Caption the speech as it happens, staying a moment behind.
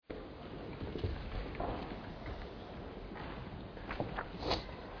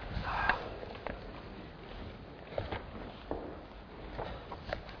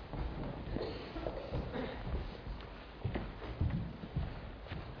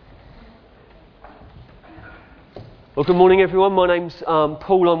Well, good morning everyone. My name's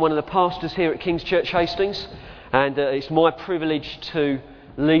Paul. I'm one of the pastors here at King's Church, Hastings, and it's my privilege to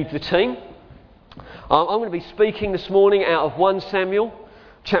lead the team. I'm going to be speaking this morning out of 1 Samuel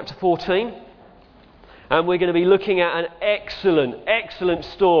chapter 14, and we're going to be looking at an excellent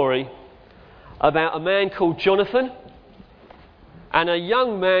story about a man called Jonathan and a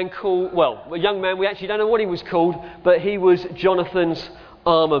young man we actually don't know what he was called, but he was Jonathan's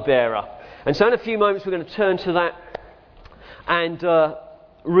armour bearer. And so in a few moments we're going to turn to that and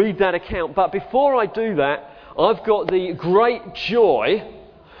read that account. But before I do that, I've got the great joy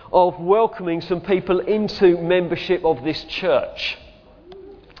of welcoming some people into membership of this church.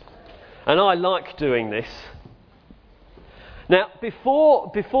 And I like doing this. Now,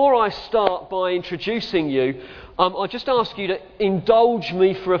 before I start by introducing you, I'll just ask you to indulge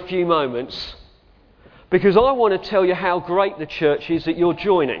me for a few moments, because I want to tell you how great the church is that you're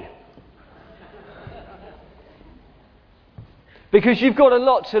joining. Because you've got a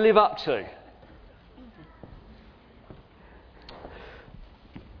lot to live up to.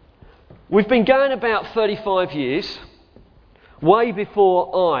 We've been going about 35 years, way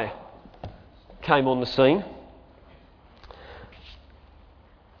before I came on the scene.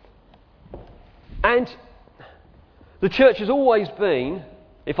 And the church has always been,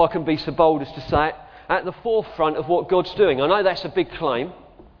 if I can be so bold as to say it, at the forefront of what God's doing. I know that's a big claim,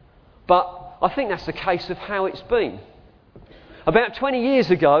 but I think that's the case of how it's been. About 20 years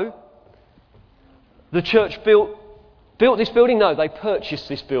ago, the church built this building. No, they purchased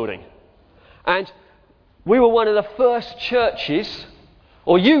this building. And we were one of the first churches,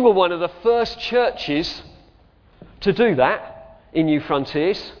 or you were one of the first churches to do that in New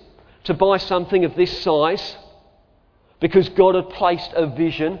Frontiers, to buy something of this size, because God had placed a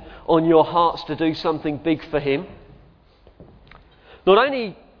vision on your hearts to do something big for Him. Not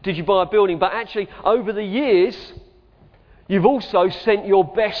only did you buy a building, but actually over the years, you've also sent your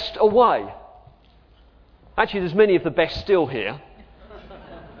best away. Actually, there's many of the best still here,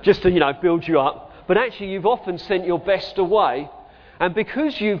 just to, build you up. But actually, you've often sent your best away. And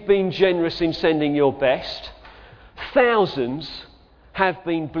because you've been generous in sending your best, thousands have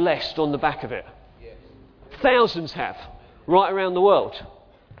been blessed on the back of it. Thousands have, right around the world.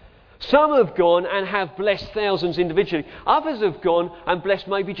 Some have gone and have blessed thousands individually. Others have gone and blessed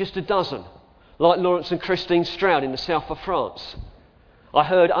maybe just a dozen, like Lawrence and Christine Stroud in the south of France. I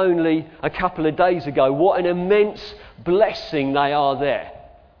heard only a couple of days ago what an immense blessing they are there.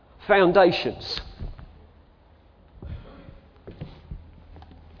 Foundations.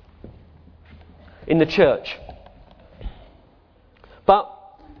 In the church. But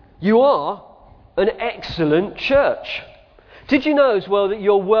you are an excellent church. Did you know as well that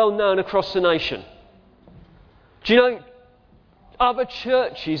you're well known across the nation? Do you know other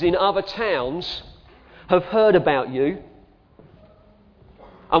churches in other towns have heard about you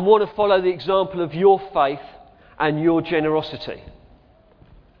and want to follow the example of your faith and your generosity?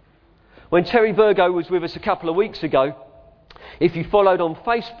 When Terry Virgo was with us a couple of weeks ago, if you followed on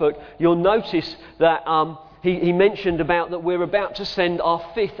Facebook, you'll notice that he mentioned about that we're about to send our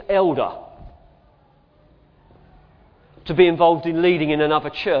 5th elder to be involved in leading in another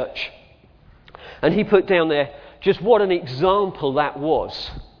church. And he put down there just what an example that was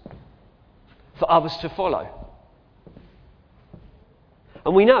for others to follow.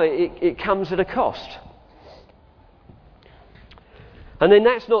 And we know it comes at a cost. And then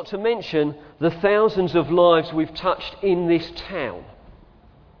that's not to mention the thousands of lives we've touched in this town.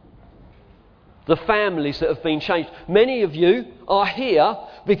 The families that have been changed. Many of you are here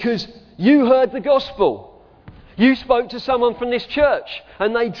because you heard the gospel. You spoke to someone from this church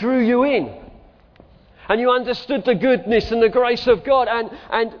and they drew you in. And you understood the goodness and the grace of God,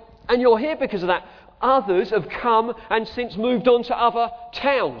 and you're here because of that. Others have come and since moved on to other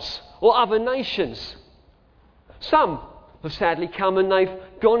towns or other nations. Some have sadly come and they've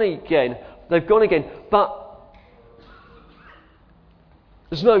gone again. But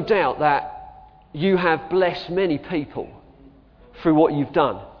there's no doubt that you have blessed many people through what you've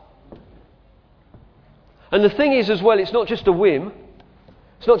done. And the thing is as well, it's not just a whim.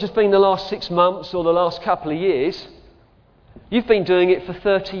 It's not just been the last 6 months or the last couple of years. You've been doing it for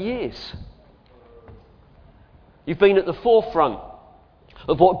 30 years. You've been at the forefront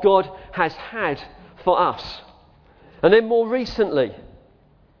of what God has had for us. And then more recently,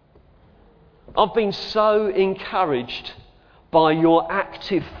 I've been so encouraged by your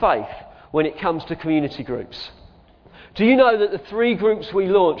active faith when it comes to community groups. Do you know that the 3 groups we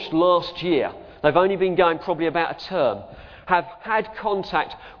launched last year, they've only been going probably about a term, have had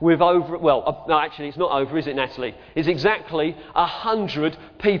contact with it's not over, is it, Natalie? It's exactly 100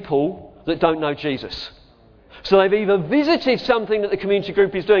 people that don't know Jesus. So they've either visited something that the community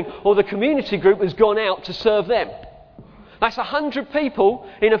group is doing, or the community group has gone out to serve them. That's 100 people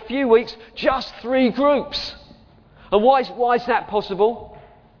in a few weeks, just 3 groups. And why is that possible?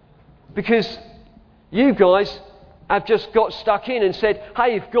 Because you guys have just got stuck in and said,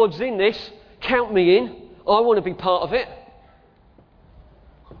 hey, if God's in this, count me in. I want to be part of it.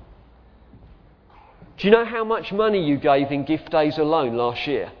 Do you know how much money you gave in gift days alone last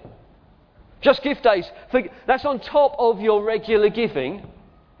year? Just gift days. That's on top of your regular giving.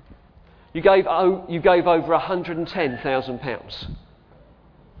 You gave over £110,000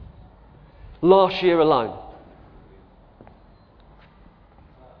 last year alone.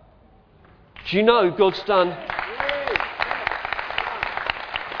 Do you know God's done?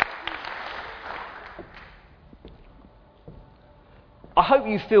 I hope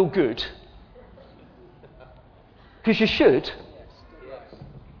you feel good, because you should.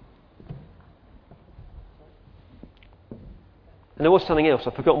 And there was something else,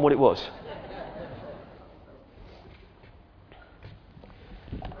 I've forgotten what it was.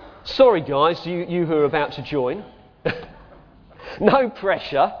 Sorry guys, you who are about to join. No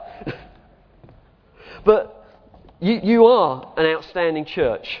pressure. But you are an outstanding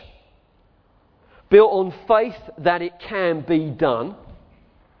church. Built on faith that it can be done.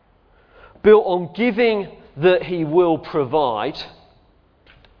 Built on giving that He will provide.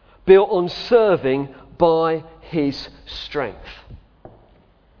 Built on serving by His strength.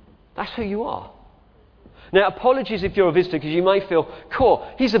 That's who you are. Now, apologies if you're a visitor, because you may feel, cool,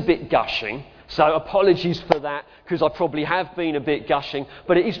 he's a bit gushing. So apologies for that, because I probably have been a bit gushing.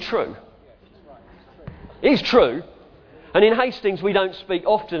 But it is true. It is true. And in Hastings, we don't speak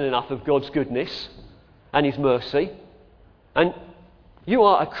often enough of God's goodness and His mercy. And you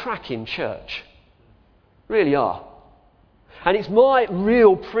are a cracking church. Really are. And it's my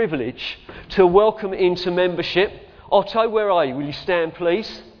real privilege to welcome into membership. Otto, where are you? Will you stand,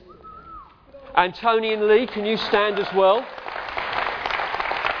 please? And Tony and Lee, can you stand as well?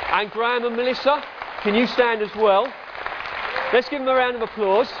 And Graham and Melissa, can you stand as well? Let's give them a round of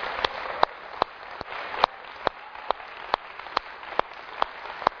applause.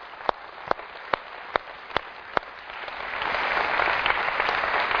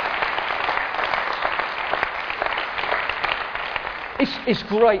 It's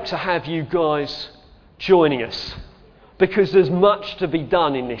great to have you guys joining us, because there's much to be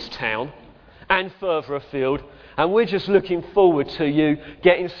done in this town and further afield, and we're just looking forward to you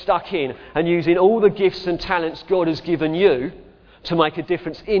getting stuck in and using all the gifts and talents God has given you to make a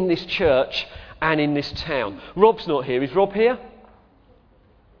difference in this church and in this town. Rob's not here. Is Rob here?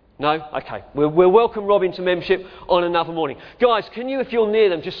 No? Okay. We'll welcome Rob into membership on another morning. Guys, can you, if you're near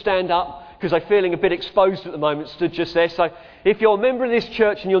them, just stand up? Because they're feeling a bit exposed at the moment, stood just there. So if you're a member of this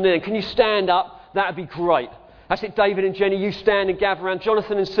church and you're near them, can you stand up? That would be great. That's it, David and Jenny, you stand and gather around.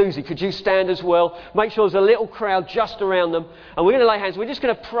 Jonathan and Susie, could you stand as well? Make sure there's a little crowd just around them. And we're going to lay hands. We're just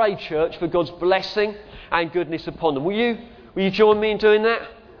going to pray, church, for God's blessing and goodness upon them. Will you join me in doing that?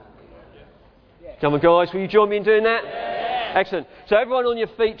 Come on, guys, will you join me in doing that? Yeah. Excellent. So everyone on your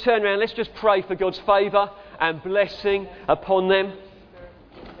feet, turn around. Let's just pray for God's favour and blessing upon them.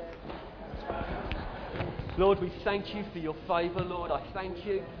 Lord, we thank you for your favour. Lord, I thank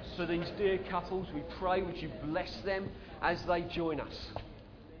you for these dear couples. We pray, would you bless them as they join us?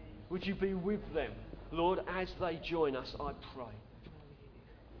 Would you be with them, Lord, as they join us, I pray.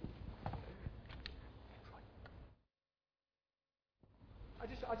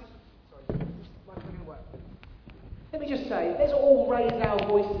 Let me just say, let's all raise our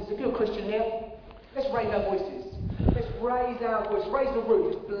voices. If you're a Christian here, let's raise our voices. Let's raise our voice, raise the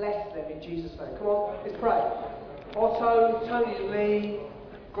roof, just bless them in Jesus' name. Come on, let's pray. Otto, Tony and Lee,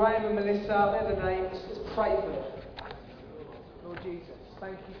 Graham and Melissa, they're the names. Let's pray for them. Lord Jesus,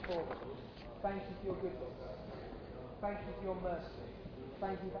 thank you for your goodness. Thank you for your mercy.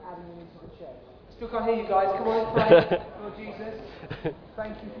 Thank you for adding them into the church. Still can't hear you guys. Come on, let's pray. Lord Jesus,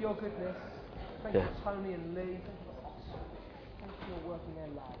 thank you for your goodness. Thank you for Tony and Lee. Thank you for Otto. Thank you for your work in their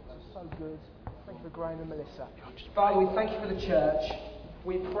lives. That's so good. Thank you for Graham and Melissa. Father, we thank you for the church.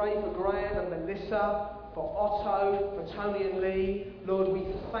 We pray for Graham and Melissa, for Otto, for Tony and Lee. Lord, we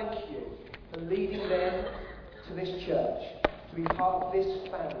thank you for leading them to this church, to be part of this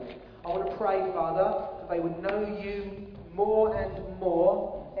family. I want to pray, Father, that they would know you more and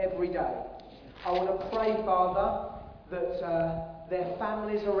more every day. I want to pray, Father, that their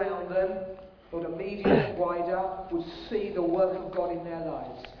families around them, Lord, immediate, wider, would see the work of God in their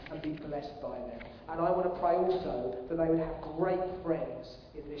lives and be blessed by them. And I want to pray also that they would have great friends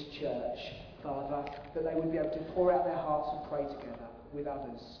in this church, Father, that they would be able to pour out their hearts and pray together with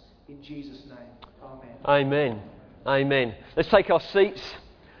others In Jesus' name. Amen. Amen. Amen. Let's take our seats.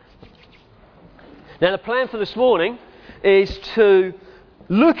 Now, the plan for this morning is to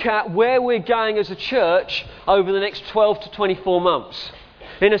look at where we're going as a church over the next 12 to 24 months.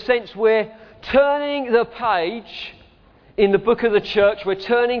 In a sense, we're turning the page in the book of the church. We're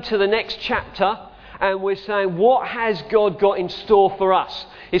turning to the next chapter and we're saying, what has God got in store for us?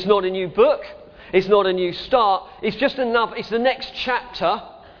 It's not a new book. It's not a new start. It's just it's the next chapter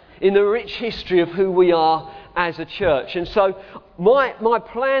in the rich history of who we are as a church. And so my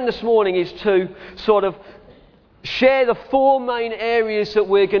plan this morning is to sort of share the four main areas that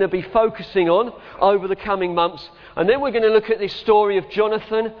we're going to be focusing on over the coming months. And then we're going to look at this story of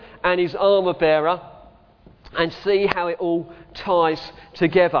Jonathan and his armour bearer and see how it all ties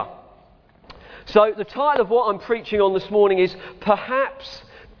together. So the title of what I'm preaching on this morning is Perhaps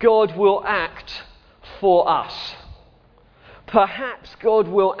God Will Act for Us. Perhaps God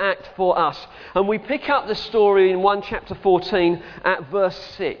will act for us. And we pick up the story in 1 chapter 14 at verse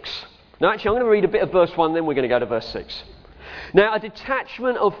 6. Now actually I'm going to read a bit of verse 1, then we're going to go to verse 6. Now a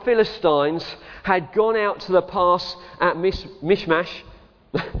detachment of Philistines had gone out to the pass at Mishmash.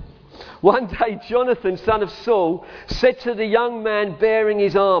 One day Jonathan, son of Saul, said to the young man bearing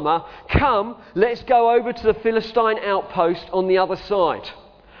his armour, "Come, let's go over to the Philistine outpost on the other side."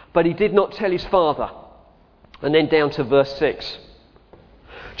 But he did not tell his father. And then down to verse 6.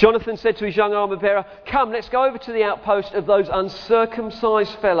 Jonathan said to his young armour-bearer, "Come, let's go over to the outpost of those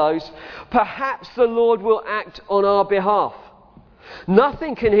uncircumcised fellows. Perhaps the Lord will act on our behalf.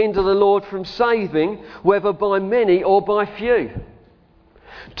 Nothing can hinder the Lord from saving, whether by many or by few."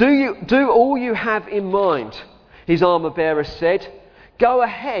 Do all you have in mind," his armour-bearer said. "Go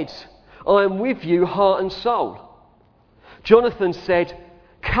ahead, I am with you heart and soul." Jonathan said,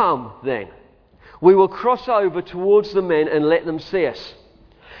 "Come then. We will cross over towards the men and let them see us.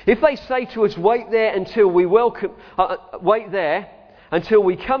 If they say to us, wait there until we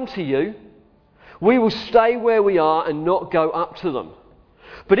come to you, we will stay where we are and not go up to them.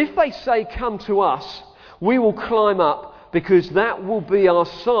 But if they say, come to us, we will climb up, because that will be our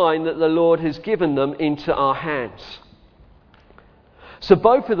sign that the Lord has given them into our hands." So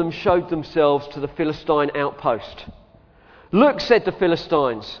both of them showed themselves to the Philistine outpost. "Look," said the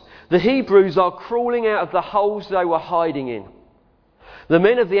Philistines, "the Hebrews are crawling out of the holes they were hiding in." The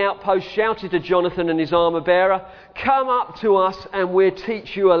men of the outpost shouted to Jonathan and his armour-bearer, "Come up to us and we'll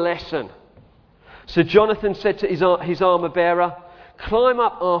teach you a lesson." So Jonathan said to his armour-bearer, "Climb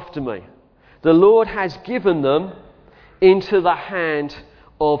up after me. The Lord has given them into the hand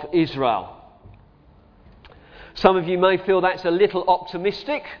of Israel." Some of you may feel that's a little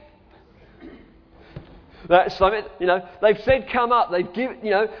optimistic. That's something, they've said come up, God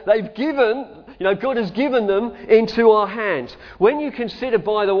has given them into our hands. When you consider,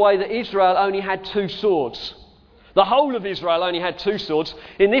 by the way, that Israel only had 2 swords, the whole of Israel only had 2 swords,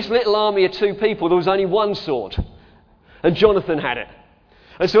 in this little army of 2 people there was only 1 sword, and Jonathan had it.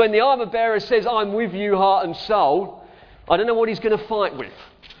 And so when the armour-bearer says, "I'm with you heart and soul," I don't know what he's going to fight with.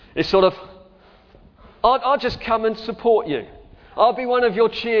 It's sort of, I'll just come and support you. I'll be one of your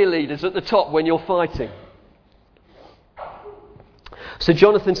cheerleaders at the top when you're fighting. So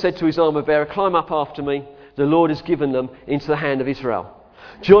Jonathan said to his armour-bearer, "Climb up after me. The Lord has given them into the hand of Israel."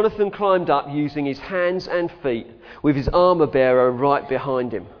 Jonathan climbed up using his hands and feet, with his armour-bearer right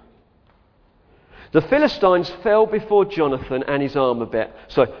behind him. The Philistines fell before Jonathan and his armour-bearer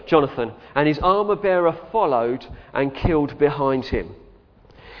followed and killed behind him.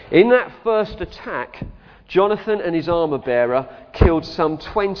 In that first attack, Jonathan and his armour-bearer killed some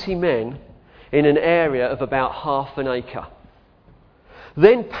 20 men in an area of about half an acre.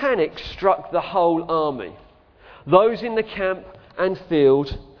 Then panic struck the whole army, those in the camp and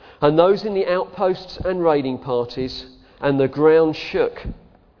field, and those in the outposts and raiding parties, and the ground shook.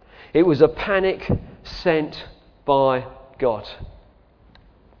 It was a panic sent by God.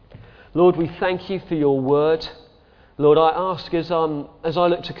 Lord, we thank you for your word. Lord, I ask as I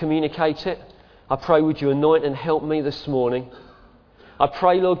look to communicate it, I pray would you anoint and help me this morning. I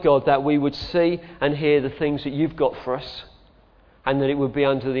pray, Lord God, that we would see and hear the things that you've got for us, and that it would be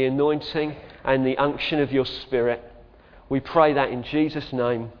under the anointing and the unction of your Spirit. We pray that in Jesus'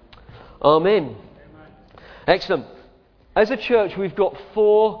 name. Amen. Excellent. As a church, we've got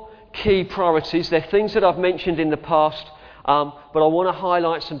 4 key priorities. They're things that I've mentioned in the past, but I want to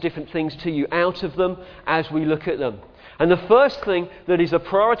highlight some different things to you out of them as we look at them. And the first thing that is a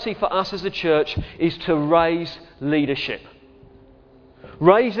priority for us as a church is to raise leadership.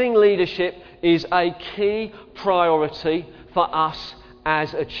 Raising leadership is a key priority for us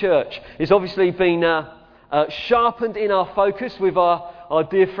as a church. It's obviously been sharpened in our focus with our our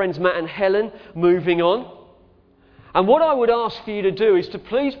dear friends Matt and Helen moving on. And what I would ask for you to do is to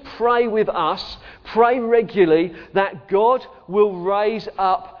please pray with us, pray regularly that God will raise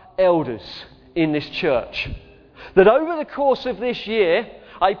up elders in this church. That over the course of this year,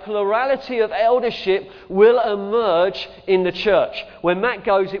 a plurality of eldership will emerge in the church. When Matt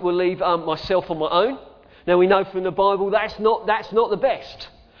goes, it will leave myself on my own. Now we know from the Bible that's not the best,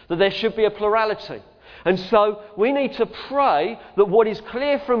 that there should be a plurality. And so we need to pray that what is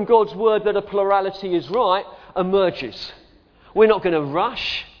clear from God's word that a plurality is right emerges. We're not going to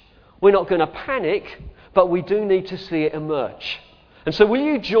rush, we're not going to panic, but we do need to see it emerge. And so will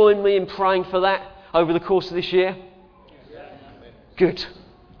you join me in praying for that over the course of this year? Good.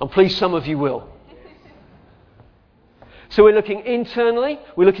 I'm pleased some of you will. So we're looking internally,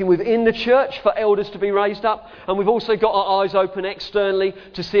 we're looking within the church for elders to be raised up, and we've also got our eyes open externally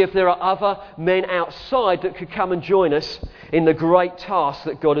to see if there are other men outside that could come and join us in the great task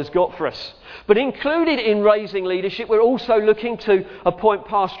that God has got for us. But included in raising leadership, we're also looking to appoint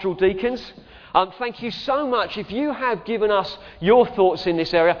pastoral deacons. Thank you so much. If you have given us your thoughts in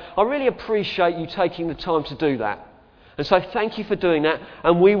this area, I really appreciate you taking the time to do that. And so thank you for doing that.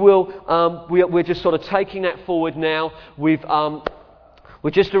 And we're just sort of taking that forward now. We're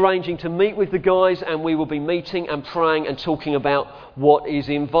just arranging to meet with the guys, and we will be meeting and praying and talking about what is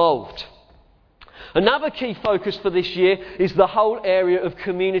involved. Another key focus for this year is the whole area of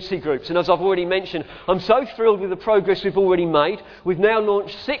community groups. And as I've already mentioned, I'm so thrilled with the progress we've already made. We've now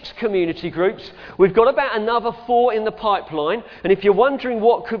launched 6 community groups. We've got about another 4 in the pipeline. And if you're wondering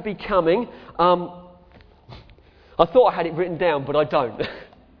what could be coming, I thought I had it written down, but I don't.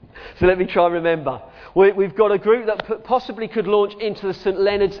 So let me try and remember. We've got a group that possibly could launch into the St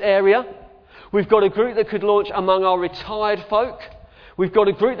Leonard's area. We've got a group that could launch among our retired folk. We've got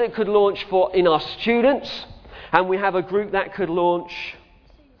a group that could launch in our students. And we have a group that could launch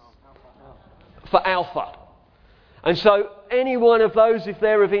for Alpha. And so any one of those, if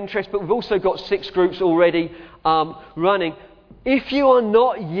they're of interest, but we've also got 6 groups already running. If you are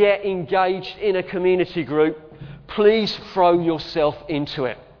not yet engaged in a community group, please throw yourself into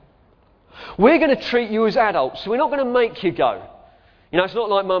it. We're going to treat you as adults, so we're not going to make you go. You know, it's not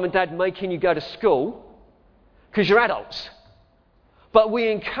like mum and dad making you go to school, because you're adults. But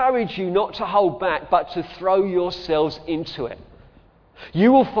we encourage you not to hold back, but to throw yourselves into it.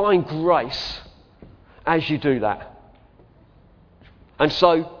 You will find grace as you do that. And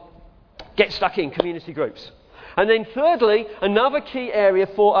so, get stuck in community groups. And then thirdly, another key area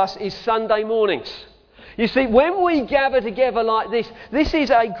for us is Sunday mornings. You see, when we gather together like this is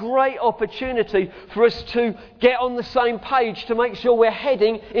a great opportunity for us to get on the same page, to make sure we're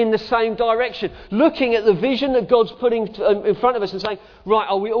heading in the same direction, looking at the vision that God's putting in front of us and saying, right,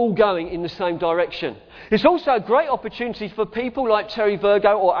 are we all going in the same direction? It's also a great opportunity for people like Terry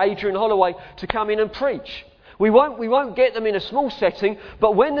Virgo or Adrian Holloway to come in and preach. We won't get them in a small setting,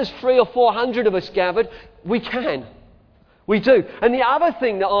 but when there's 300 or 400 of us gathered, we can. We do. And the other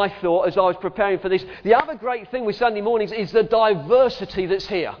thing that I thought as I was preparing for this, the other great thing with Sunday mornings is the diversity that's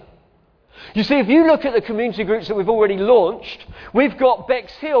here. You see, if you look at the community groups that we've already launched, we've got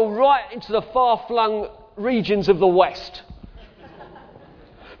Bexhill right into the far-flung regions of the west.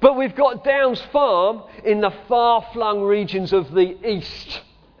 But we've got Downs Farm in the far-flung regions of the east.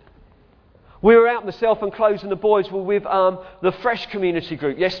 We were out, myself and Close and the boys were with the Fresh community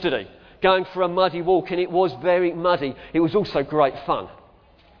group yesterday, going for a muddy walk, and it was very muddy. It was also great fun.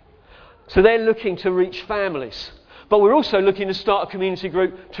 So they're looking to reach families. But we're also looking to start a community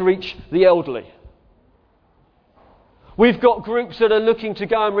group to reach the elderly. We've got groups that are looking to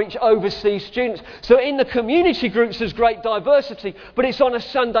go and reach overseas students. So in the community groups there's great diversity, but it's on a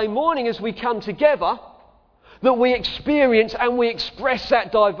Sunday morning as we come together that we experience and we express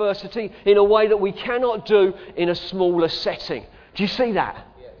that diversity in a way that we cannot do in a smaller setting. Do you see that?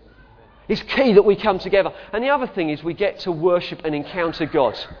 It's key that we come together. And the other thing is we get to worship and encounter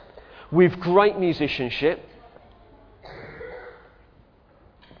God with great musicianship,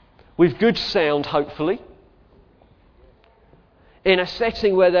 with good sound, hopefully, in a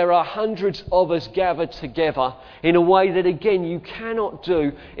setting where there are hundreds of us gathered together in a way that, again, you cannot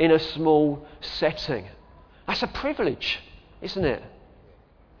do in a small setting. That's a privilege, isn't it?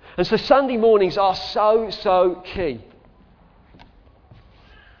 And so Sunday mornings are so key.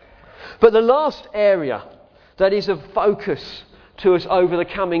 But the last area that is of focus to us over the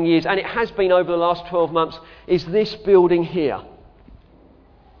coming years, and it has been over the last 12 months, is this building here.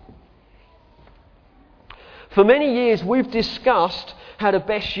 For many years we've discussed how to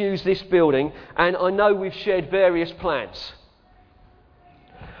best use this building, and I know we've shared various plans.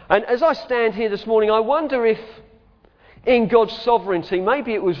 And as I stand here this morning, I wonder if in God's sovereignty,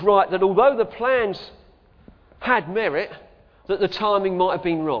 maybe it was right that although the plans had merit, that the timing might have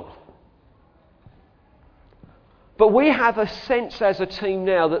been wrong. But we have a sense as a team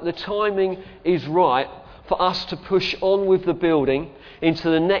now that the timing is right for us to push on with the building into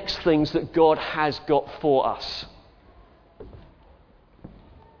the next things that God has got for us.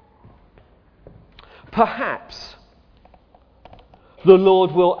 Perhaps the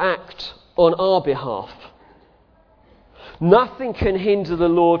Lord will act on our behalf. Nothing can hinder the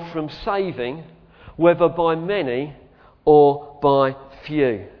Lord from saving, whether by many or by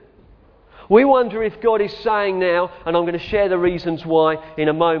few. We wonder if God is saying now, and I'm going to share the reasons why in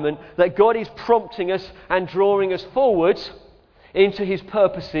a moment, that God is prompting us and drawing us forwards into his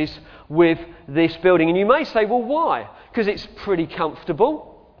purposes with this building. And you may say, well, why? Because it's pretty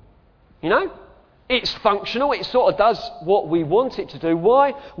comfortable. You know? It's functional. It sort of does what we want it to do.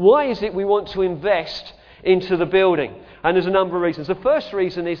 Why is it we want to invest into the building? And there's a number of reasons. The first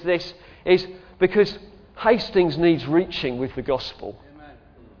reason is because Hastings needs reaching with the gospel.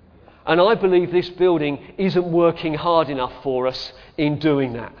 And I believe this building isn't working hard enough for us in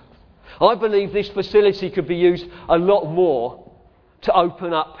doing that. I believe this facility could be used a lot more to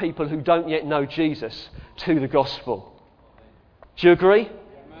open up people who don't yet know Jesus to the gospel. Do you agree?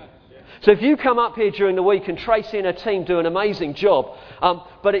 So if you come up here during the week and Tracy and her team do an amazing job,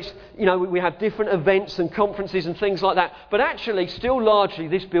 but it's, you know, we have different events and conferences and things like that, but actually still largely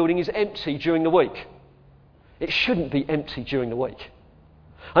this building is empty during the week. It shouldn't be empty during the week.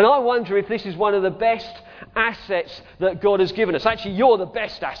 And I wonder if this is one of the best assets that God has given us. Actually, you're the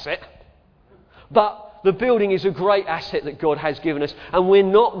best asset. But the building is a great asset that God has given us. And we're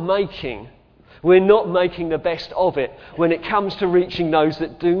not making the best of it when it comes to reaching those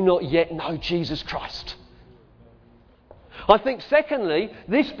that do not yet know Jesus Christ. I think, secondly,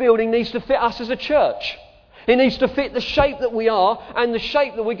 this building needs to fit us as a church. It needs to fit the shape that we are and the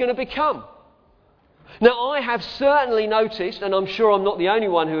shape that we're going to become. Now, I have certainly noticed, and I'm sure I'm not the only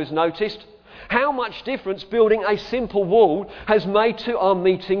one who has noticed, how much difference building a simple wall has made to our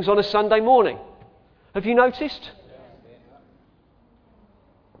meetings on a Sunday morning. Have you noticed?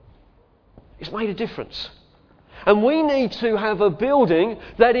 It's made a difference. And we need to have a building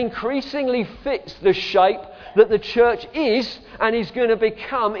that increasingly fits the shape that the church is and is going to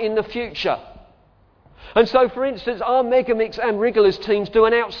become in the future. And so, for instance, our Megamix and Wrigglers teams do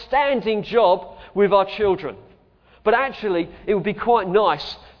an outstanding job with our children. But actually, it would be quite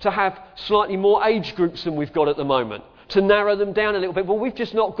nice to have slightly more age groups than we've got at the moment, to narrow them down a little bit. Well, we've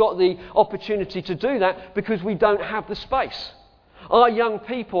just not got the opportunity to do that because we don't have the space. Our young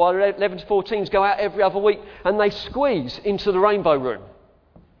people, our 11 to 14s, go out every other week and they squeeze into the Rainbow Room.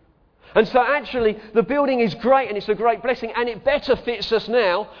 And so actually, the building is great and it's a great blessing and it better fits us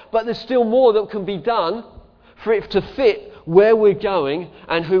now, but there's still more that can be done for it to fit where we're going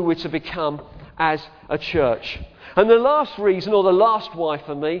and who we're to become as a church. And the last reason, or the last why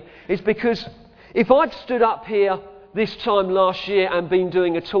for me, is because if I'd stood up here this time last year and been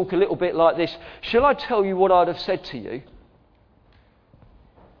doing a talk a little bit like this, shall I tell you what I'd have said to you?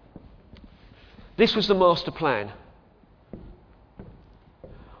 This was the master plan.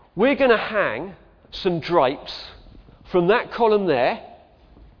 We're going to hang some drapes from that column there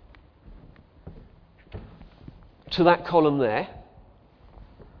to that column there.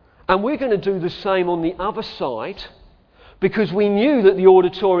 And we're going to do the same on the other side because we knew that the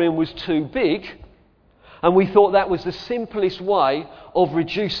auditorium was too big and we thought that was the simplest way of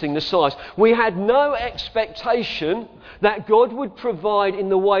reducing the size. We had no expectation that God would provide in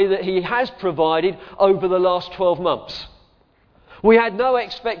the way that He has provided over the last 12 months. We had no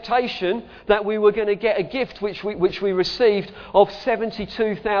expectation that we were going to get a gift which we received of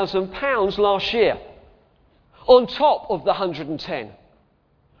 £72,000 last year on top of the 110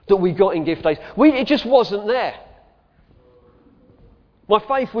 that we got in gift days. It just wasn't there. My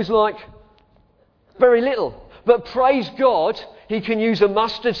faith was like very little. But praise God, He can use a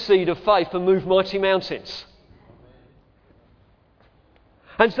mustard seed of faith and move mighty mountains.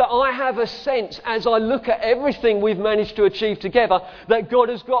 And so I have a sense, as I look at everything we've managed to achieve together, that God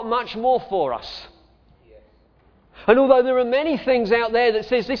has got much more for us. And although there are many things out there that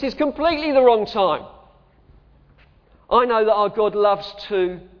says this is completely the wrong time, I know that our God loves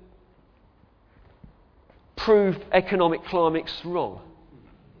to prove economic climates wrong.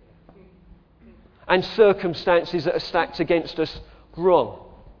 And circumstances that are stacked against us wrong.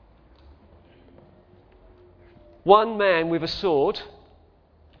 One man with a sword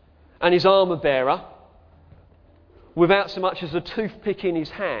and his armour bearer, without so much as a toothpick in his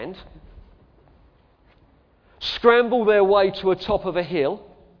hand, scramble their way to a top of a hill,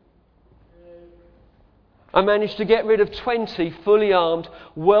 and managed to get rid of 20 fully armed,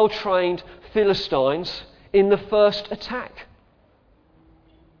 well-trained Philistines in the first attack.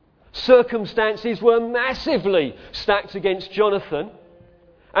 Circumstances were massively stacked against Jonathan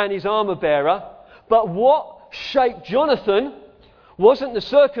and his armour-bearer, but what shaped Jonathan wasn't the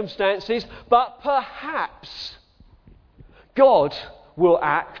circumstances, but perhaps God will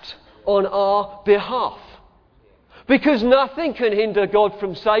act on our behalf. Because nothing can hinder God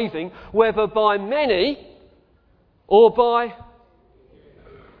from saving, whether by many or by...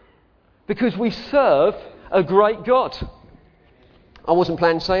 Because we serve a great God. I wasn't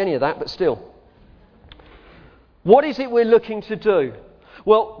planning to say any of that, but still. What is it we're looking to do?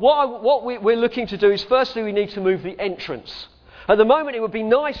 Well, what we're looking to do is, firstly, we need to move the entrance. At the moment, it would be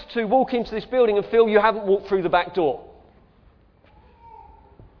nice to walk into this building and feel you haven't walked through the back door.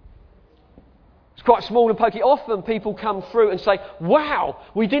 It's quite small and pokey. Often people come through and say, wow,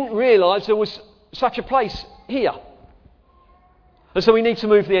 we didn't realise there was such a place here. And so we need to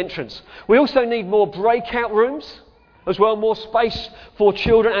move the entrance. We also need more breakout rooms as well, more space for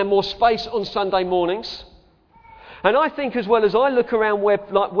children and more space on Sunday mornings. And I think, as well, as I look around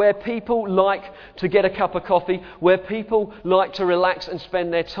where people like to get a cup of coffee, where people like to relax and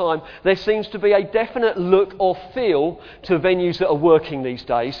spend their time, there seems to be a definite look or feel to venues that are working these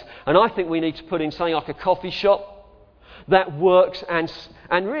days. And I think we need to put in something like a coffee shop that works and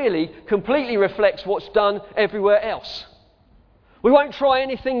really completely reflects what's done everywhere else. We won't try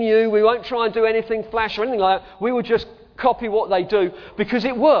anything new, we won't try and do anything flash or anything like that. We will just copy what they do because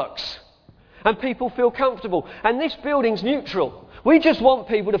it works. And people feel comfortable. And this building's neutral. We just want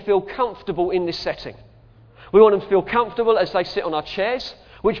people to feel comfortable in this setting. We want them to feel comfortable as they sit on our chairs,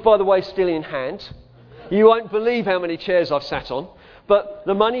 which, by the way, is still in hand. You won't believe how many chairs I've sat on. But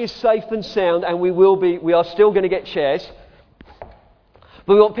the money is safe and sound, and we are still going to get chairs.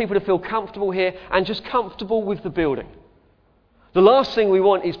 But we want people to feel comfortable here and just comfortable with the building. The last thing we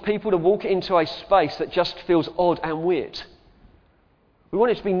want is people to walk into a space that just feels odd and weird. We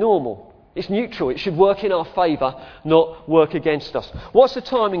want it to be normal. It's neutral. It should work in our favour, not work against us. What's the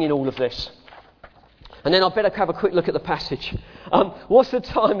timing in all of this? And then I better have a quick look at the passage. What's the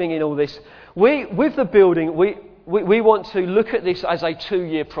timing in all this? With the building, we want to look at this as a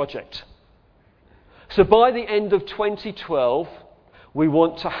 2-year project. So by the end of 2012, we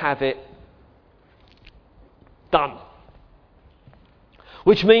want to have it done.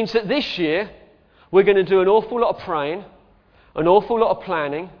 Which means that this year, we're going to do an awful lot of praying, an awful lot of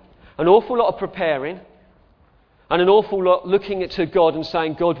planning, an awful lot of preparing, and an awful lot looking to God and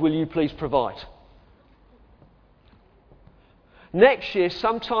saying, God, will you please provide? Next year,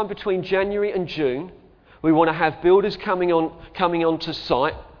 sometime between January and June, we want to have builders coming onto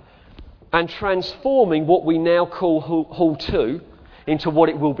site and transforming what we now call Hall 2 into what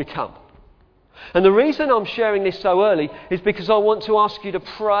it will become. And the reason I'm sharing this so early is because I want to ask you to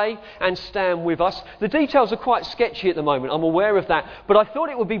pray and stand with us. The details are quite sketchy at the moment, I'm aware of that, but I thought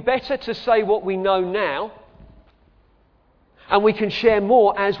it would be better to say what we know now, and we can share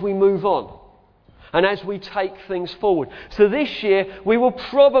more as we move on and as we take things forward. So this year, we will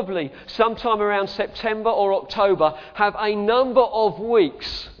probably, sometime around September or October, have a number of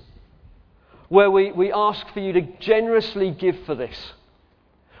weeks where we ask for you to generously give for this.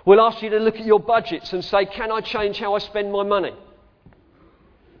 We'll ask you to look at your budgets and say, can I change how I spend my money?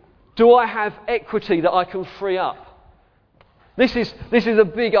 Do I have equity that I can free up? This is a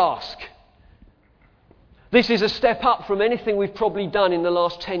big ask. This is a step up from anything we've probably done in the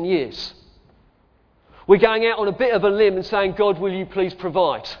last 10 years. We're going out on a bit of a limb and saying, God, will you please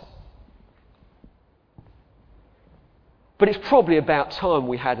provide? But it's probably about time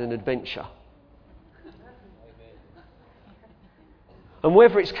we had an adventure. And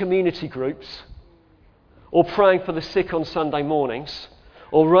whether it's community groups, or praying for the sick on Sunday mornings,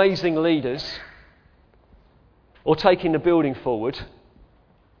 or raising leaders, or taking the building forward,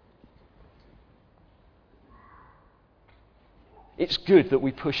 it's good that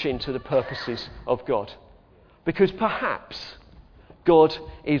we push into the purposes of God. Because perhaps God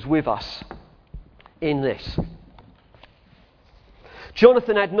is with us in this.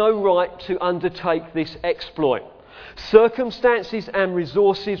 Jonathan had no right to undertake this exploit. Circumstances and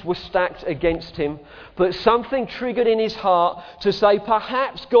resources were stacked against him, but something triggered in his heart to say,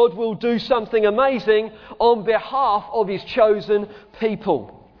 perhaps God will do something amazing on behalf of his chosen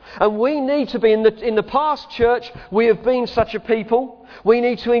people. And we need to be, in the past church, we have been such a people. We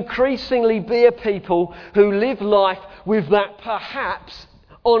need to increasingly be a people who live life with that perhaps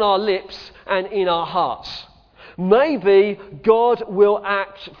on our lips and in our hearts. Maybe God will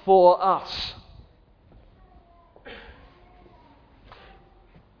act for us.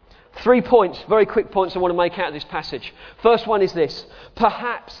 3 points, very quick points I want to make out of this passage. First one is this: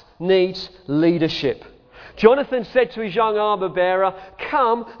 perhaps needs leadership. Jonathan said to his young armour bearer,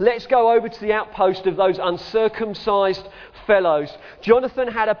 "Come, let's go over to the outpost of those uncircumcised fellows." Jonathan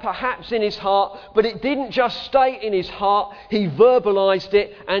had a perhaps in his heart, but it didn't just stay in his heart. He verbalised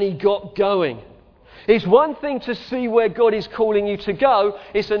it and he got going. It's one thing to see where God is calling you to go.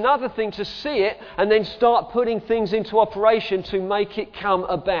 It's another thing to see it and then start putting things into operation to make it come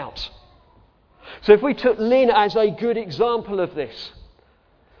about. So if we took Lynn as a good example of this,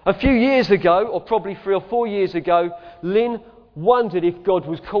 a few years ago, or probably 3 or 4 years ago, Lynn wondered if God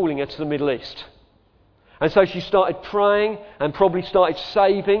was calling her to the Middle East. And so she started praying and probably started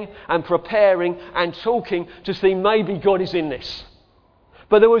saving and preparing and talking to see maybe God is in this.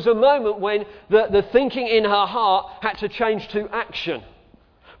 But there was a moment when the thinking in her heart had to change to action.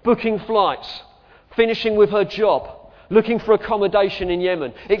 Booking flights, finishing with her job, looking for accommodation in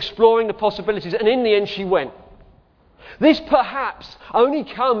Yemen, exploring the possibilities, and in the end she went. This perhaps only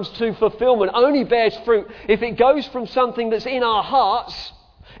comes to fulfillment, only bears fruit if it goes from something that's in our hearts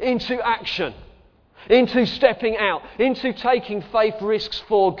into action, into stepping out, into taking faith risks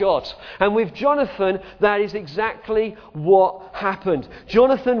for God. And with Jonathan, that is exactly what happened.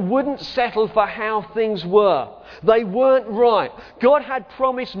 Jonathan wouldn't settle for how things were. They weren't right. God had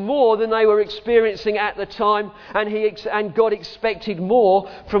promised more than they were experiencing at the time, and God expected more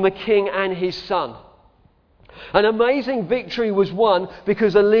from a king and his son. An amazing victory was won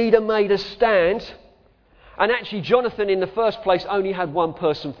because a leader made a stand, and actually Jonathan in the first place only had one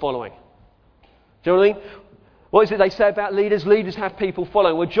person following. Do you know what I mean? What is it they say about leaders? Leaders have people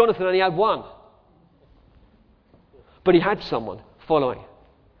following. Well, Jonathan only had one. But he had someone following.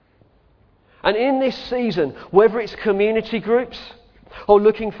 And in this season, whether it's community groups or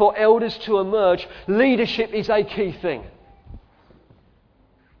looking for elders to emerge, leadership is a key thing.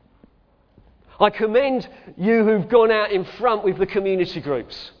 I commend you who've gone out in front with the community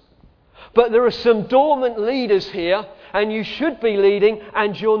groups. But there are some dormant leaders here, and you should be leading,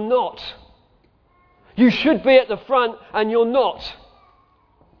 and you're not. You should be at the front, and you're not.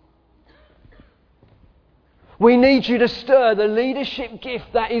 We need you to stir the leadership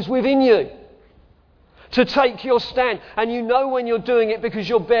gift that is within you, to take your stand. And you know when you're doing it because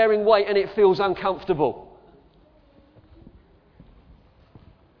you're bearing weight and it feels uncomfortable.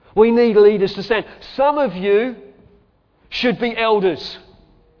 We need leaders to stand. Some of you should be elders.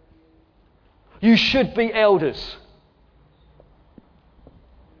 You should be elders.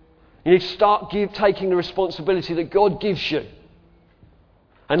 You need to start taking the responsibility that God gives you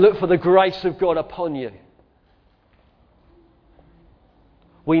and look for the grace of God upon you.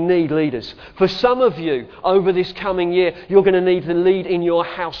 We need leaders. For some of you, over this coming year, you're going to need to lead in your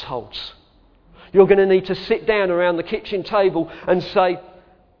households. You're going to need to sit down around the kitchen table and say,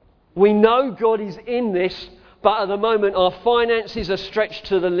 we know God is in this, but at the moment our finances are stretched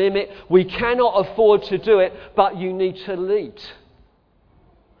to the limit. We cannot afford to do it, but you need to lead.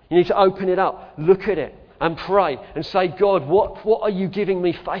 You need to open it up, look at it and pray and say, God, what are you giving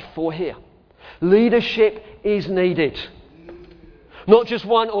me faith for here? Leadership is needed. Not just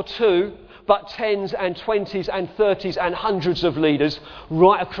one or two, but 10s and 20s and 30s and hundreds of leaders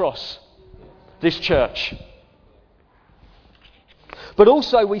right across this church. But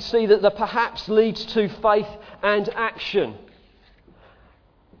also we see that the perhaps leads to faith and action.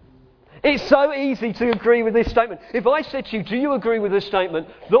 It's so easy to agree with this statement. If I said to you, do you agree with this statement,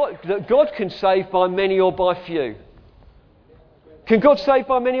 that God can save by many or by few? Can God save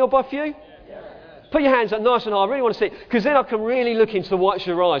by many or by few? Yeah. Put your hands up nice and high. I really want to see it, because then I can really look into the whites of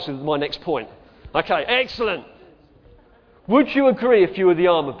your eyes with my next point. Okay, excellent. Would you agree if you were the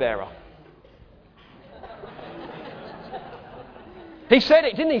armour bearer? He said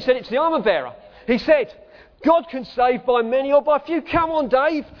it, didn't he? He said it to the armour bearer. He said, God can save by many or by few. Come on,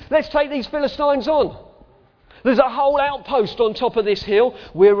 Dave. Let's take these Philistines on. There's a whole outpost on top of this hill.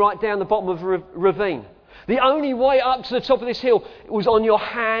 We're right down the bottom of a ravine. The only way up to the top of this hill was on your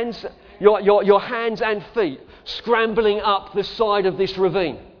hands, your hands and feet, scrambling up the side of this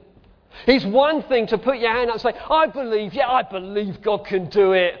ravine. It's one thing to put your hand up and say, I believe God can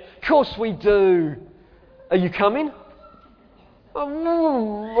do it. Of course we do. Are you coming?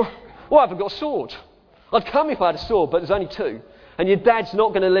 Well, I haven't got a sword. I'd come if I had a sword, but there's only two. And your dad's not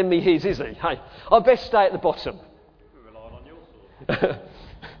going to lend me his, is he? Hey, I'd best stay at the bottom. We're relying on your sword.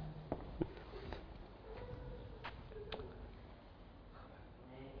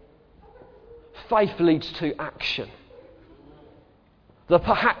 Faith leads to action. The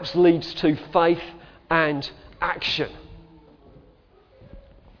perhaps leads to faith and action.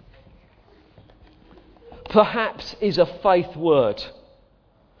 Perhaps is a faith word.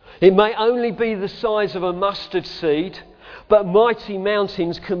 It may only be the size of a mustard seed, but mighty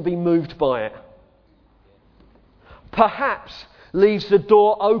mountains can be moved by it. Perhaps leaves the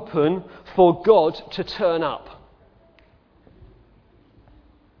door open for God to turn up.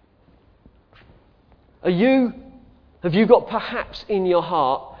 Have you got perhaps in your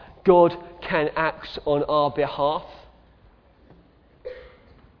heart, God can act on our behalf?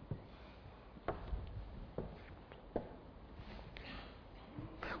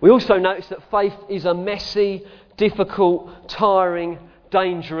 We also notice that faith is a messy, difficult, tiring,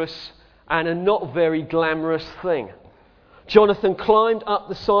 dangerous, and a not very glamorous thing. Jonathan climbed up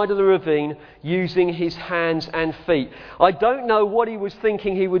the side of the ravine using his hands and feet. I don't know what he was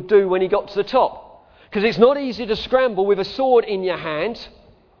thinking he would do when he got to the top, because it's not easy to scramble with a sword in your hand,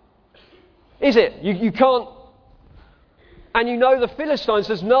 is it? You can't. And you know the Philistines,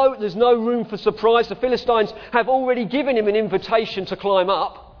 there's no room for surprise. The Philistines have already given him an invitation to climb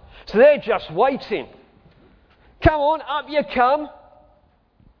up. So they're just waiting. Come on, up you come.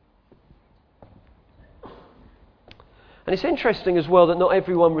 And it's interesting as well that not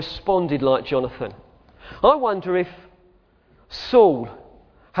everyone responded like Jonathan. I wonder if Saul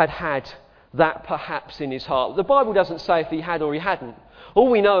had that perhaps in his heart. The Bible doesn't say if he had or he hadn't.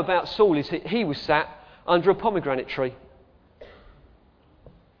 All we know about Saul is he was sat under a pomegranate tree.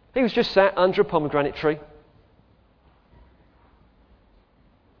 He was just sat under a pomegranate tree.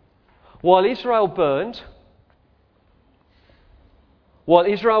 While Israel burned, while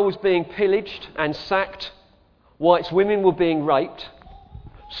Israel was being pillaged and sacked, while its women were being raped,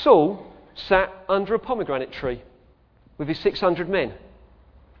 Saul sat under a pomegranate tree with his 600 men.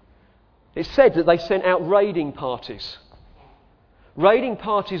 It's said that they sent out raiding parties. Raiding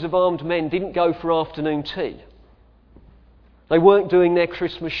parties of armed men didn't go for afternoon tea. They weren't doing their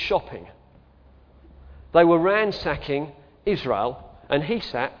Christmas shopping. They were ransacking Israel, and he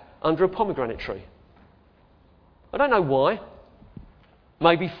sat under a pomegranate tree. I don't know why.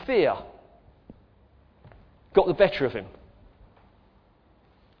 Maybe fear got the better of him.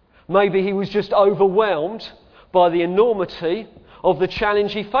 Maybe he was just overwhelmed by the enormity of the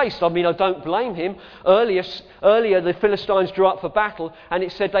challenge he faced. I mean, I don't blame him. Earlier the Philistines drew up for battle, and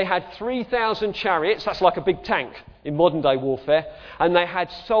it said they had 3,000 chariots. That's like a big tank in modern day warfare. And they had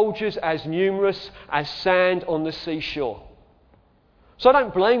soldiers as numerous as sand on the seashore. So I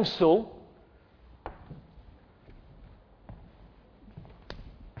don't blame Saul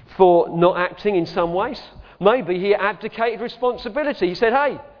for not acting in some ways. Maybe he abdicated responsibility. He said,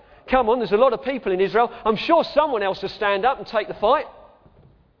 hey, come on, there's a lot of people in Israel. I'm sure someone else will stand up and take the fight.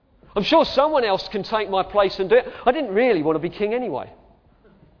 I'm sure someone else can take my place and do it. I didn't really want to be king anyway.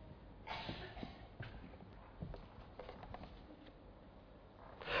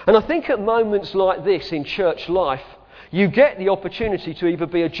 And I think at moments like this in church life, you get the opportunity to either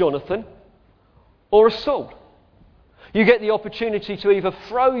be a Jonathan or a Saul. You get the opportunity to either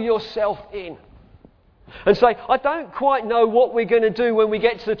throw yourself in and say, I don't quite know what we're going to do when we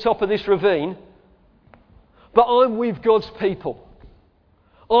get to the top of this ravine, but I'm with God's people.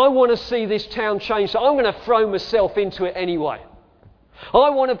 I want to see this town change, so I'm going to throw myself into it anyway. I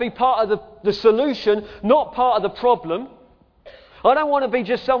want to be part of the solution, not part of the problem. I don't want to be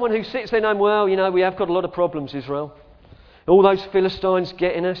just someone who sits there and, well, you know, we have got a lot of problems, Israel. All those Philistines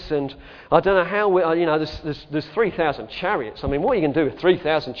getting us, and I don't know how there's 3,000 chariots. I mean, what are you going to do with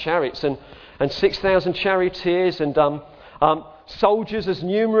 3,000 chariots and 6,000 charioteers and soldiers as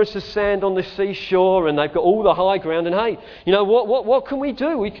numerous as sand on the seashore, and they've got all the high ground? And hey, you know what can we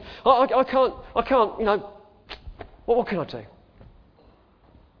do? I can't. You know, what can I do?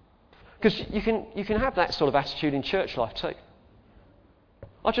 Because you can have that sort of attitude in church life too.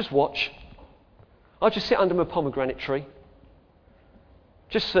 I just watch. I just sit under my pomegranate tree.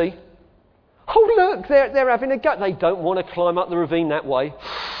 Just see. Oh look, they're having a go. They don't want to climb up the ravine that way.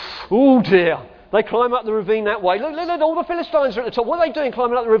 Oh dear. They climb up the ravine that way. Look, all the Philistines are at the top. What are they doing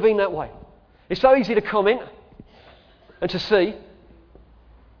climbing up the ravine that way? It's so easy to comment and to see.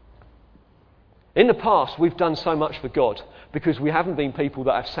 In the past, we've done so much for God because we haven't been people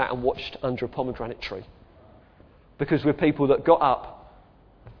that have sat and watched under a pomegranate tree. Because we're people that got up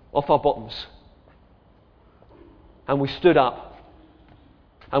off our bottoms and we stood up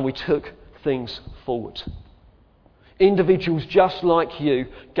and we took things forward. Individuals just like you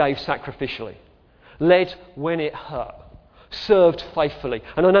gave sacrificially, led when it hurt, served faithfully.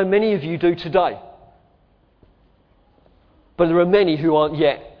 And I know many of you do today. But there are many who aren't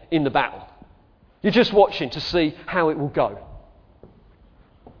yet in the battle. You're just watching to see how it will go.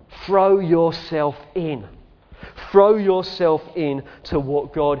 Throw yourself in. Throw yourself in to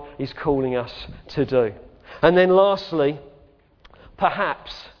what God is calling us to do. And then lastly,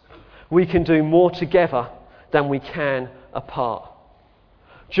 perhaps we can do more together than we can apart.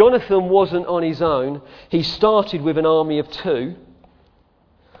 Jonathan wasn't on his own. He started with an army of 2,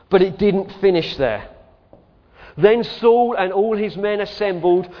 but it didn't finish there. Then Saul and all his men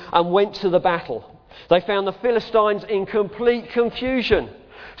assembled and went to the battle. They found the Philistines in complete confusion,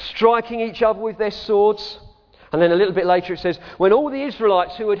 striking each other with their swords. And then a little bit later it says, when all the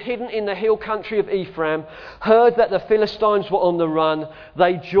Israelites who had hidden in the hill country of Ephraim heard that the Philistines were on the run,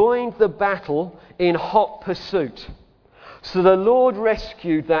 they joined the battle in hot pursuit. So the Lord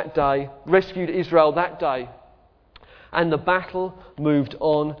rescued Israel that day, and the battle moved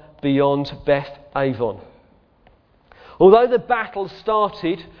on beyond Beth Avon. Although the battle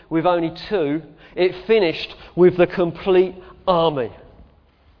started with only 2, it finished with the complete army.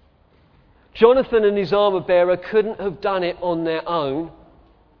 Jonathan and his armour bearer couldn't have done it on their own.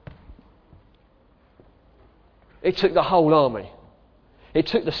 It took the whole army. It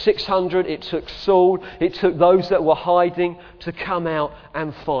took the 600, it took Saul, it took those that were hiding to come out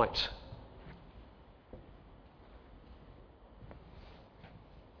and fight.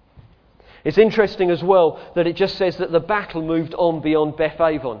 It's interesting as well that it just says that the battle moved on beyond Beth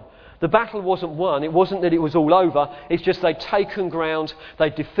Avon. The battle wasn't won. It wasn't that it was all over. It's just they'd taken ground, they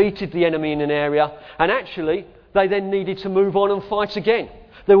defeated the enemy in an area, and actually they then needed to move on and fight again.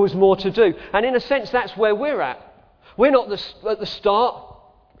 There was more to do. And in a sense, that's where we're at. We're not at the start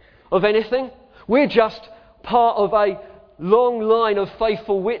of anything. We're just part of a long line of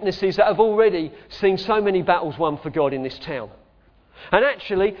faithful witnesses that have already seen so many battles won for God in this town. And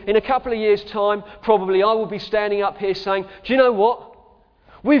actually, in a couple of years' time, probably I will be standing up here saying, do you know what?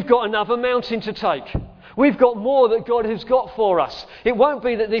 We've got another mountain to take. We've got more that God has got for us. It won't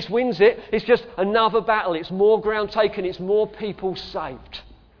be that this wins it. It's just another battle. It's more ground taken. It's more people saved.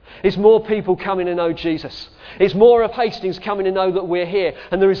 It's more people coming to know Jesus. It's more of Hastings coming to know that we're here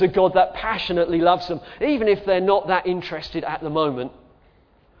and there is a God that passionately loves them, even if they're not that interested at the moment.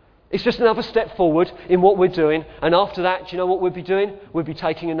 It's just another step forward in what we're doing. And after that, do you know what we'll be doing? We'll be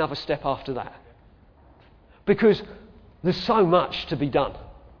taking another step after that. Because there's so much to be done.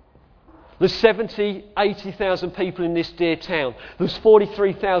 There's 70, 80,000 people in this dear town. There's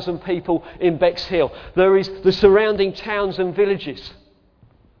 43,000 people in Bexhill. There is the surrounding towns and villages.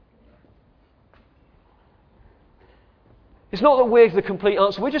 It's not that we're the complete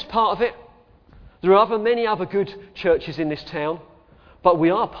answer. We're just part of it. There are many other good churches in this town. But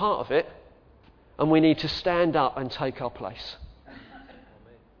we are part of it, and we need to stand up and take our place.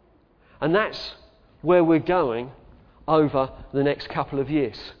 And that's where we're going over the next couple of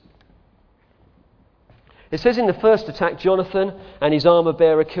years. It says in the first attack, Jonathan and his armour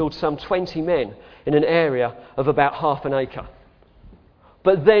bearer killed some 20 men in an area of about half an acre.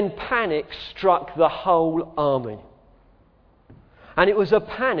 But then panic struck the whole army. And it was a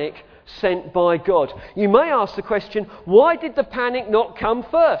panic sent by God. You may ask the question, why did the panic not come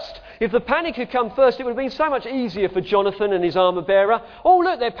first? If the panic had come first, it would have been so much easier for Jonathan and his armour bearer. Oh,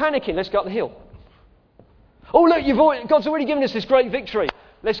 look, they're panicking. Let's go up the hill. Oh, look, God's already given us this great victory.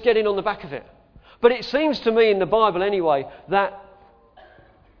 Let's get in on the back of it. But it seems to me in the Bible anyway that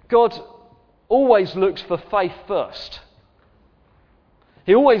God always looks for faith first.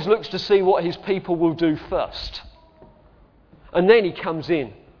 He always looks to see what his people will do first. And then he comes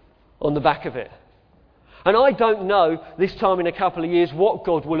in on the back of it. And I don't know this time in a couple of years what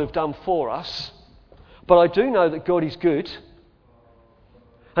God will have done for us, but I do know that God is good,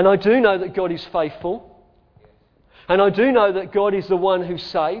 and I do know that God is faithful, and I do know that God is the one who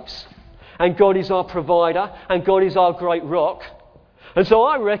saves, and God is our provider, and God is our great rock. And so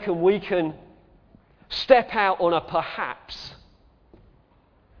I reckon we can step out on a perhaps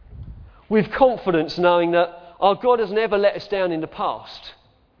with confidence, knowing that our God has never let us down in the past.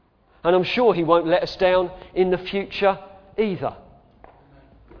 And I'm sure he won't let us down in the future either.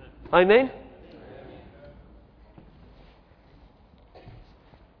 Amen?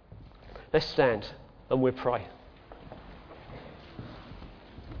 Let's stand and we'll pray.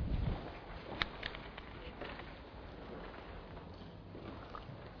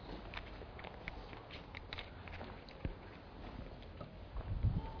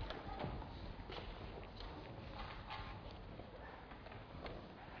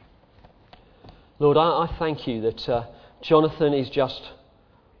 Lord, I thank you that Jonathan is just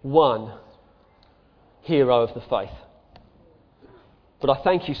one hero of the faith. But I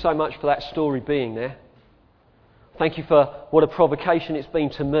thank you so much for that story being there. Thank you for what a provocation it's been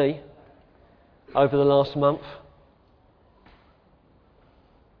to me over the last month.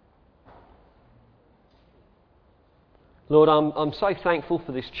 Lord, I'm so thankful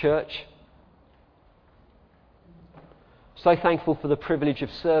for this church. So thankful for the privilege of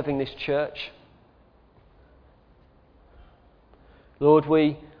serving this church. Lord,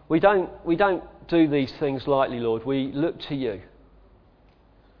 we don't do these things lightly, Lord. We look to you.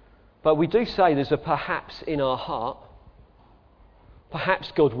 But we do say there's a perhaps in our heart.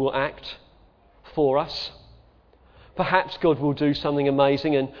 Perhaps God will act for us. Perhaps God will do something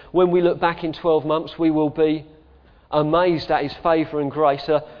amazing, and when we look back in 12 months, we will be amazed at his favour and grace,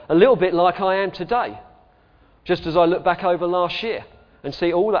 a little bit like I am today. Just as I look back over last year and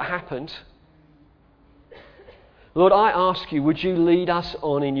see all that happened. Lord, I ask you, would you lead us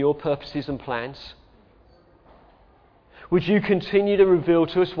on in your purposes and plans? Would you continue to reveal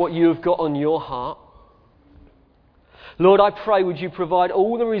to us what you have got on your heart? Lord, I pray, would you provide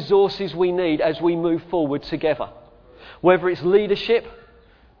all the resources we need as we move forward together? Whether it's leadership,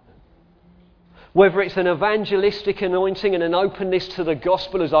 whether it's an evangelistic anointing and an openness to the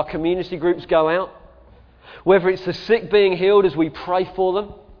gospel as our community groups go out, whether it's the sick being healed as we pray for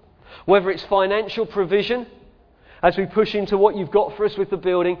them, whether it's financial provision as we push into what you've got for us with the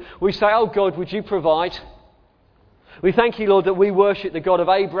building, we say, oh God, would you provide? We thank you, Lord, that we worship the God of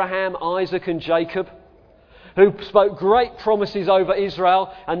Abraham, Isaac and Jacob, who spoke great promises over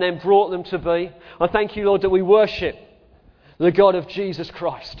Israel and then brought them to be. I thank you, Lord, that we worship the God of Jesus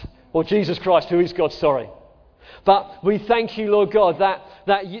Christ, or Jesus Christ, who is God, sorry. But we thank you, Lord God,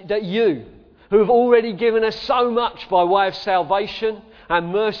 that you, who have already given us so much by way of salvation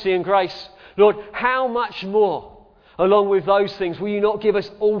and mercy and grace, Lord, how much more, along with those things, will you not give us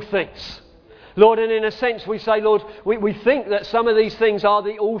all things? Lord, and in a sense we say, Lord, we think that some of these things are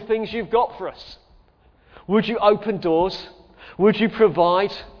the all things you've got for us. Would you open doors? Would you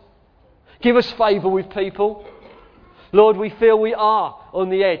provide? Give us favour with people. Lord, we feel we are on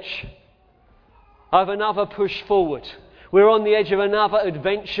the edge of another push forward. We're on the edge of another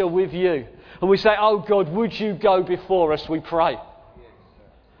adventure with you. And we say, oh God, would you go before us, we pray.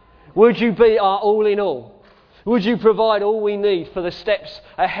 Would you be our all in all? Would you provide all we need for the steps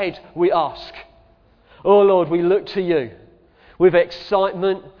ahead, we ask. Oh Lord, we look to you with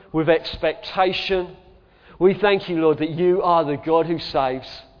excitement, with expectation. We thank you, Lord, that you are the God who saves.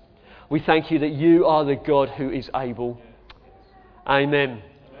 We thank you that you are the God who is able. Amen.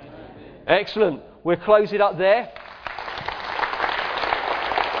 Excellent. We'll close it up there.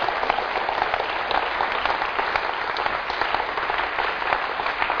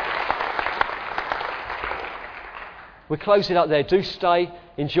 We'll close it up there. Do stay.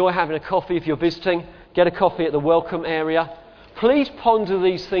 Enjoy having a coffee if you're visiting. Get a coffee at the welcome area. Please ponder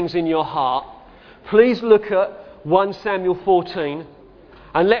these things in your heart. Please look at 1 Samuel 14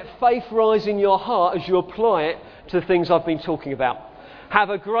 and let faith rise in your heart as you apply it to the things I've been talking about. Have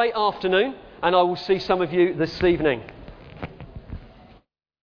a great afternoon, and I will see some of you this evening.